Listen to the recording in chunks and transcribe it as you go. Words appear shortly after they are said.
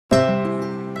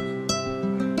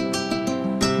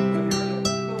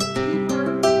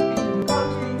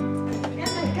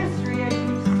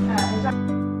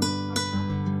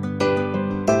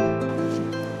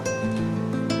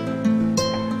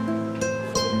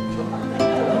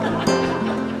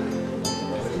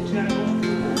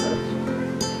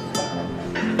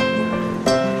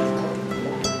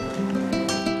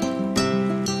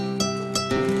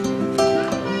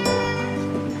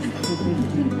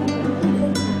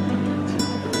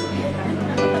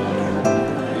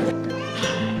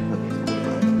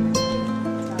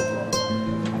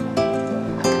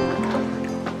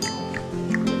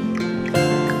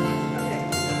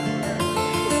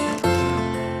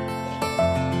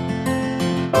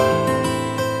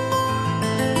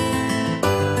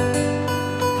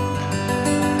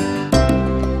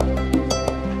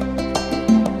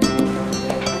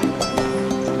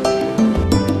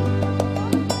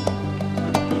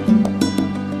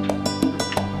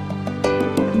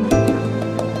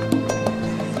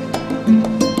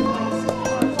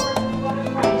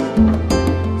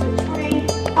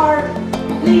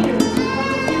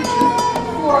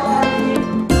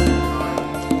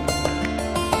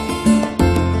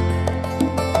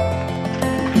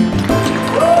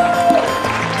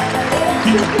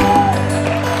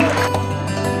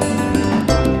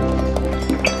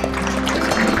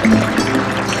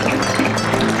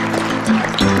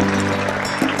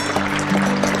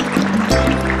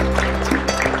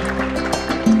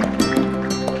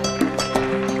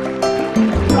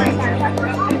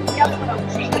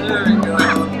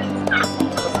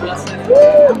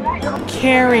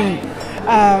caring,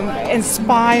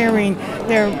 inspiring.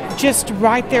 They're just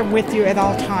right there with you at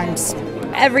all times.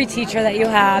 Every teacher that you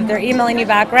have, they're emailing you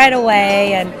back right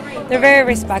away, and they're very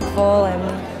respectful, and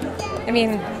I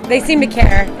mean, they seem to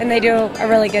care, and they do a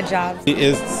really good job. It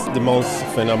is the most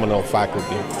phenomenal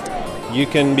faculty. You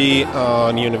can be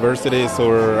on universities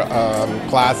or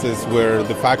classes where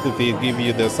the faculty give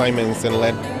you the assignments and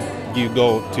let you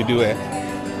go to do it.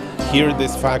 Here,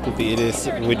 this faculty, it is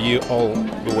with you all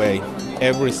the way,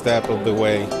 every step of the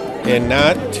way, and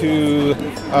not to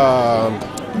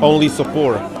only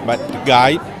support, but to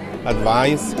guide,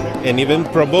 advise, and even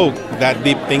provoke that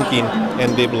deep thinking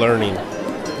and deep learning.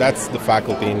 That's the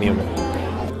faculty in Newman.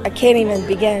 I can't even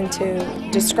begin to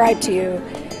describe to you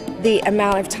the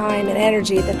amount of time and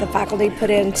energy that the faculty put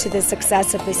into the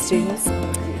success of the students.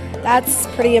 That's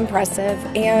pretty impressive,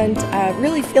 and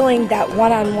really feeling that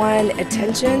one-on-one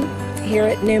attention here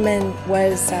at Newman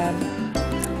was,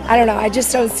 I don't know, I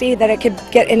just don't see that it could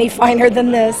get any finer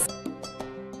than this.